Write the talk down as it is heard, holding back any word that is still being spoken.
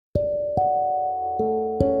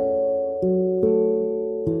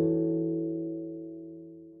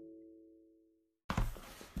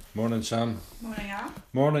Morning, Sam. Morning, Al.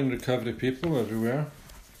 Morning, recovery people everywhere.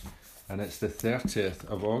 And it's the 30th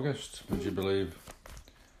of August. Would you believe?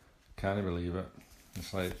 Can't you believe it?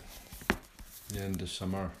 It's like the end of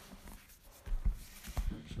summer.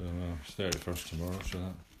 So it's 31st tomorrow, so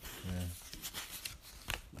that, yeah.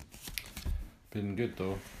 Been good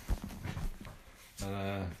though.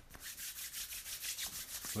 And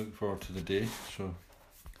looking forward to the day, so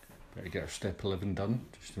better get our step 11 done,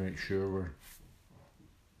 just to make sure we're...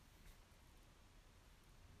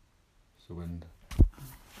 It's the wind.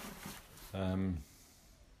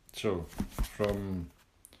 So, from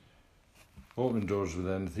Opening Doors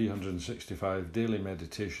Within, 365 Daily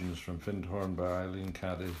Meditations from Findhorn by Eileen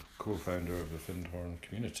Caddy, co-founder of the Findhorn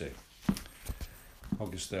community.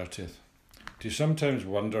 August 30th. Do you sometimes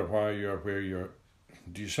wonder why you are where you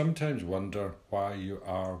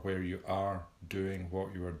are doing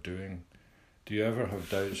what you are doing? Do you ever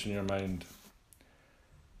have doubts in your mind?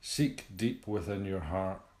 Seek deep within your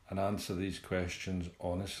heart and answer these questions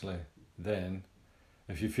honestly. Then,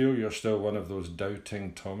 if you feel you're still one of those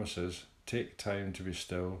doubting Thomases, take time to be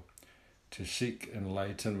still, to seek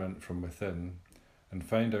enlightenment from within, and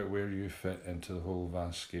find out where you fit into the whole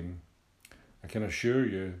vast scheme. I can assure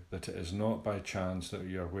you that it is not by chance that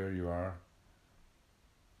you are where you are.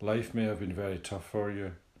 Life may have been very tough for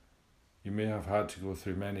you. You may have had to go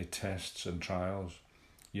through many tests and trials.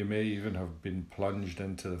 You may even have been plunged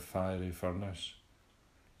into the fiery furnace.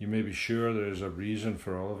 You may be sure there is a reason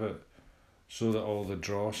for all of it, so that all the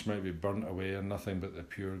dross might be burnt away and nothing but the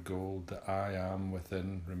pure gold that I am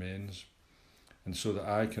within remains, and so that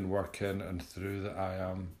I can work in and through the I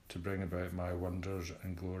am to bring about my wonders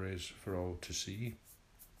and glories for all to see.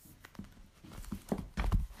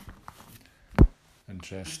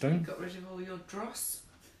 Interesting. You got rid of all your dross?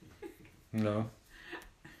 No,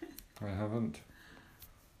 I haven't.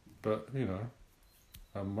 But, you know,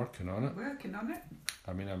 I'm working on it. Working on it?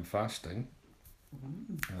 I mean, I'm fasting.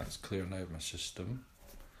 That's clearing out my system.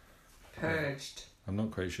 Purged. I'm not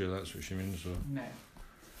quite sure that's what she means though. No.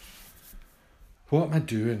 What am I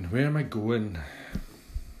doing? Where am I going?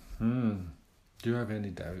 Do you have any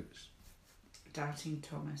doubts? Doubting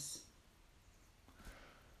Thomas.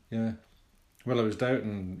 Yeah. Well, I was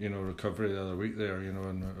doubting, recovery the other week there,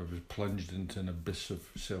 and I was plunged into an abyss of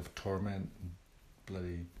self-torment and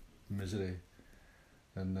bloody misery.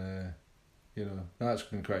 And, that's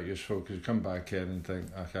been quite useful because you come back in and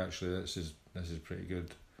think, actually, this is pretty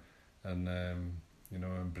good. And,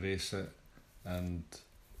 embrace it. And,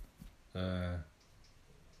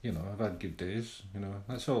 I've had good days,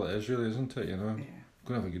 That's all it is really, isn't it, Yeah. I'm going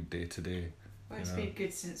to have a good day today. Well, it's been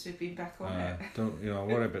good since we've been back on it. I'll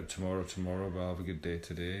worry about tomorrow, but I'll have a good day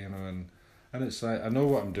today, and it's like, I know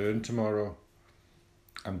what I'm doing tomorrow.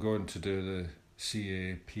 I'm going to do the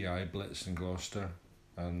CAPI Blitz in Gloucester,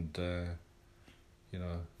 and,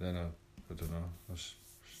 then I don't know, I'll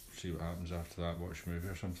see what happens after that, watch a movie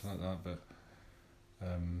or something like that, but,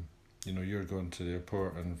 you're going to the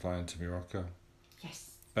airport and flying to Mallorca.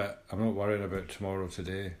 Yes. But I'm not worrying about tomorrow,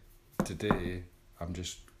 today. Today, I'm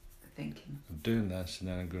just thinking. I'm doing this and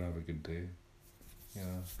then I'm going to have a good day.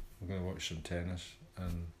 I'm going to watch some tennis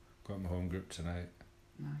and go at my home group tonight.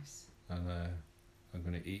 Nice. And I'm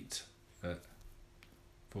going to eat at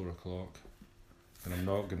 4 o'clock. And I'm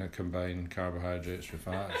not going to combine carbohydrates with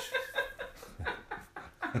fats.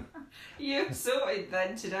 You're sorted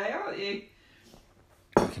then today, aren't you?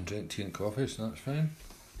 I can drink tea and coffee, so that's fine.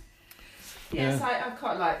 Yes, yeah. I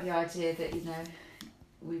quite like the idea that,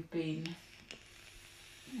 we've been...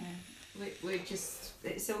 we're just,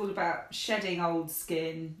 it's all about shedding old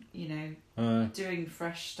skin, doing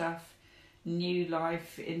fresh stuff, new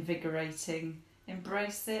life, invigorating,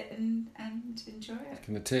 embrace it and enjoy it.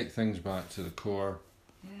 Can I take things back to the core?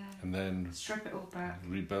 Yeah. And then strip it all back.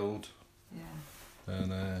 Rebuild. Yeah.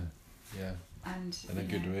 And and in a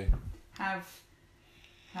good way. Have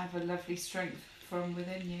a lovely strength from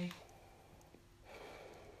within you.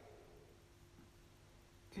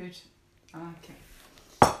 Good. I like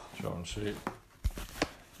it. Short and sweet.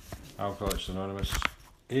 Alcoholics Anonymous,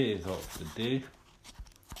 80th of the day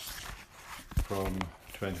from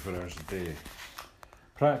 24 Hours a Day.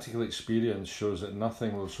 Practical experience shows that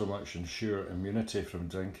nothing will so much ensure immunity from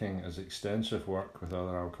drinking as extensive work with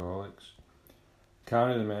other alcoholics.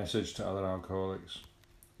 Carry the message to other alcoholics.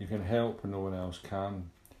 You can help when no one else can.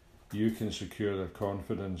 You can secure their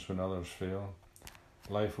confidence when others fail.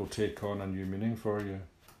 Life will take on a new meaning for you.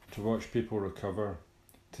 To watch people recover,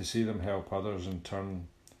 to see them help others in turn,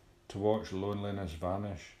 to watch loneliness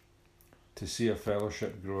vanish, to see a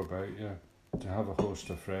fellowship grow about you, to have a host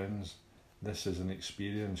of friends, this is an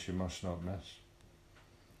experience you must not miss.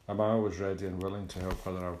 Am I always ready and willing to help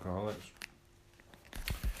other alcoholics?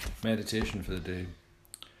 Meditation for the day.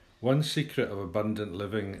 One secret of abundant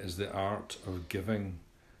living is the art of giving.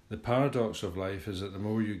 The paradox of life is that the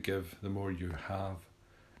more you give, the more you have.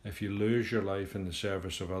 If you lose your life in the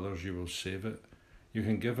service of others, you will save it. You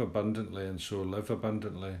can give abundantly and so live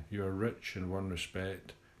abundantly. You are rich in one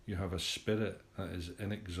respect. You have a spirit that is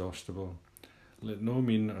inexhaustible. Let no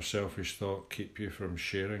mean or selfish thought keep you from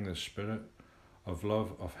sharing the spirit of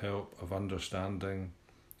love, of help, of understanding,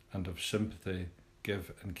 and of sympathy.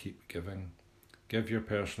 Give and keep giving. Give your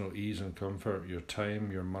personal ease and comfort, your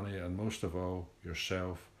time, your money, and most of all,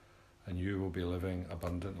 yourself, and you will be living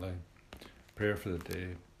abundantly. Prayer for the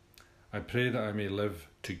day. I pray that I may live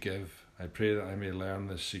to give. I pray that I may learn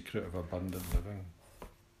the secret of abundant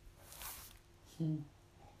living.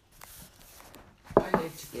 I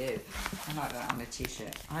live to give. I like that on a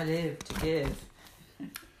t-shirt. I live to give.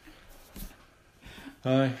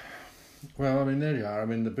 Aye. Well, I mean, there you are. I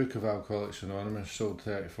mean, the Book of Alcoholics Anonymous sold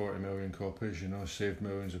 30-40 million copies, saved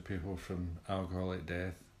millions of people from alcoholic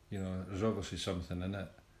death. There's obviously something in it.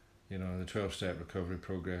 The 12-step recovery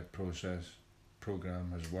program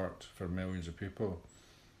has worked for millions of people.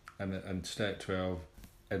 And step 12,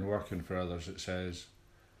 in working for others, it says,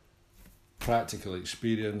 practical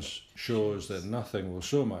experience shows that nothing will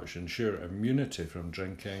so much ensure immunity from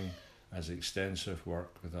drinking as extensive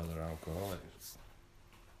work with other alcoholics.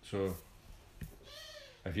 So,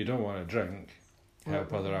 if you don't want to drink,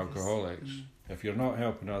 help other alcoholics. If you're not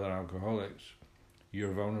helping other alcoholics,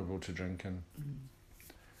 you're vulnerable to drinking.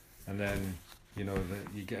 And then, you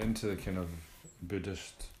get into the kind of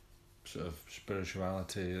Buddhist sort of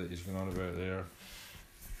spirituality that he's going on about there.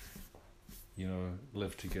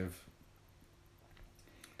 Live to give.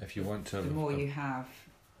 If you want to... The more you have,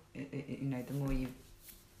 the more you...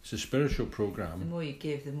 It's a spiritual program. The more you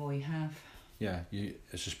give, the more you have. Yeah,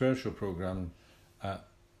 it's a spiritual program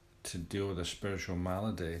to deal with a spiritual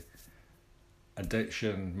malady.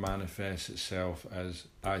 Addiction manifests itself as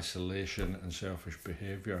isolation and selfish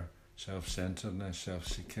behaviour, self-centeredness,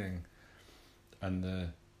 self-seeking, and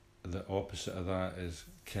the opposite of that is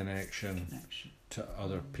connection to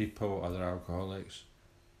other people, other alcoholics,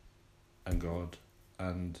 and God.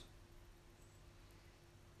 And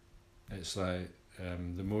it's like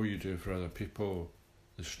the more you do for other people,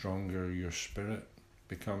 the stronger your spirit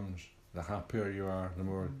becomes, the happier you are, the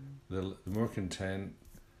more content,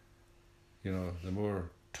 the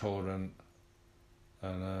more tolerant,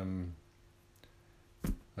 and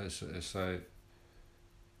it's like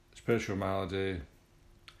spiritual malady,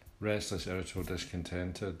 restless, irritable,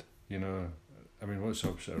 discontented. What's the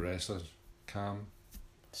opposite of restless? Calm.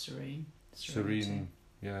 Serene.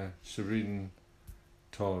 Serene,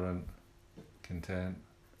 tolerant, content,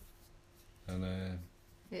 and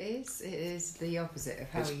It is the opposite of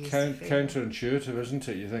how we used to feel. Counterintuitive, isn't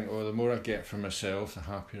it? You think, the more I get from myself, the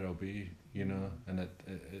happier I'll be, and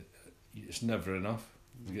it's never enough.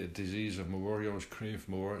 You get a disease of more, you always crave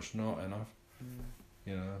more, it's not enough.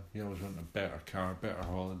 You always want a better car, better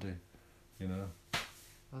holiday,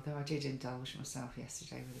 Although I did indulge myself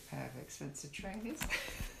yesterday with a pair of expensive trainers.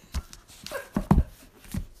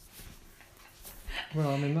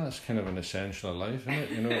 Well, that's kind of an essential of life, isn't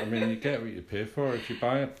it? You get what you pay for. If you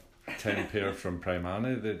buy a 10 pair from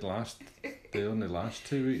Primani, they only last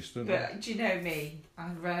 2 weeks, don't they? But do you know me? I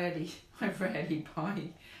rarely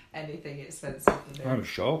buy anything expensive. I'm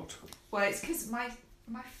shocked. Well, it's because I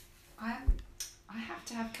have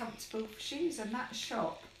to have comfortable shoes, and that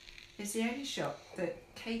shop is the only shop that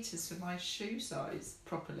caters for my shoe size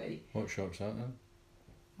properly. What shop's that then?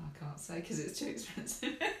 I can't say because it's too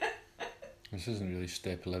expensive. This isn't really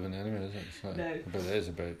step 11 anyway, is it? It's like, no. But it is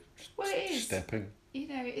about stepping.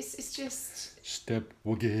 It's just... Step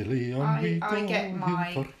waggelly on we go,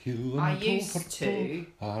 I used to...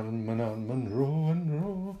 Arm in arm and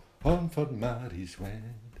row, on for Mary's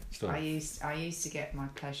wedding. I used to get my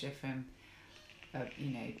pleasure from,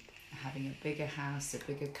 having a bigger house, a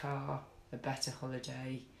bigger car, a better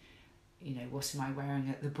holiday, what am I wearing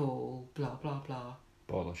at the ball, blah, blah, blah.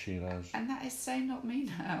 Bottle of Shiraz. And that is so not me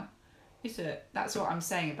now. Is it? That's what I'm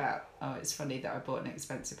saying about, it's funny that I bought an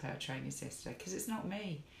expensive pair of trainers yesterday, because it's not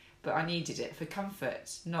me. But I needed it for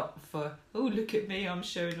comfort, not for, look at me, I'm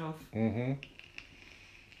showing off. Mm-hmm.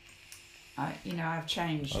 I've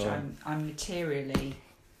changed. I'm materially,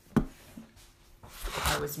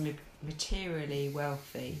 I was materially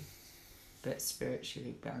wealthy, but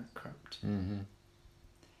spiritually bankrupt. Mm-hmm.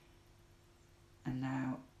 And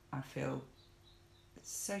now I feel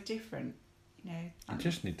so different. you know. You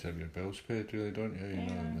just need to have your bills paid, really, don't you? You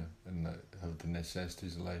Yeah. know, and have the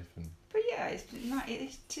necessities of life. And But yeah,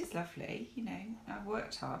 it is lovely, you know. I've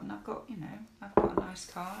worked hard and I've got a nice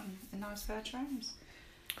car and a nice pair of trousers.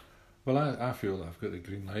 well, I feel that I've got the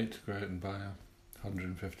green light to go out and buy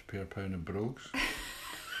 £150 per pound of brogues.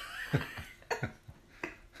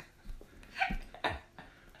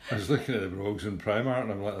 I was looking at the brogues in Primark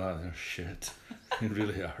and I'm like, they're shit. They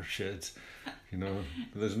really are shit. You know,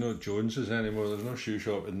 there's no Joneses anymore. There's no shoe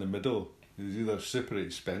shop in the middle. It's either super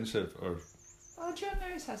expensive or... Oh, John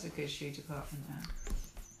Lewis has a good shoe department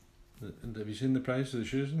now. Have you seen the price of the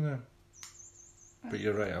shoes in there? But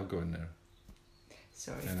you're right, I'll go in there.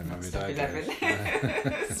 Sorry, And not maybe Step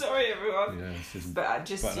that 11. Sorry, everyone. Yeah, it's just But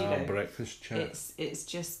just, you know, breakfast chat. it's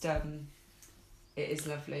just, it is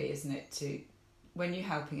lovely, isn't it, to... When you're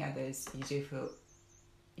helping others, you do feel...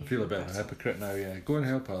 I feel a bit of a hypocrite now, yeah. Go and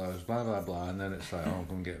help others, blah, blah, blah, and then it's like, oh,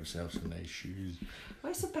 go and get myself some nice shoes.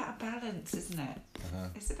 Well, it's about a balance, isn't it? Uh-huh.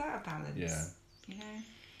 It's about a balance. Yeah. You know?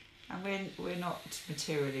 And we're not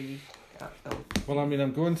materially... Well, I mean,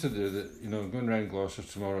 I'm going to do the, you know, I'm going around Gloucester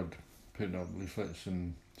tomorrow putting up leaflets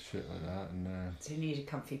and shit like that, and so you need a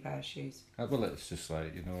comfy pair of shoes. well, it's just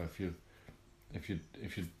like, you know, if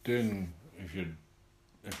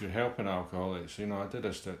you're helping alcoholics, you know, I did a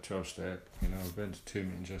 12-step, you know, I've been to 2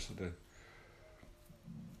 meetings yesterday,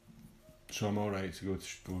 so I'm alright to go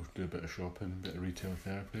do a bit of shopping, a bit of retail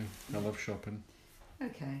therapy. I love shopping.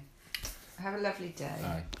 Okay. Have a lovely day.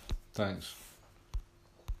 Aye, thanks.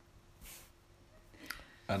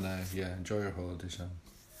 And yeah, enjoy your holiday, Sam.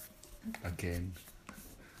 Again.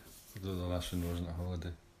 Although the last one wasn't a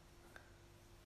holiday.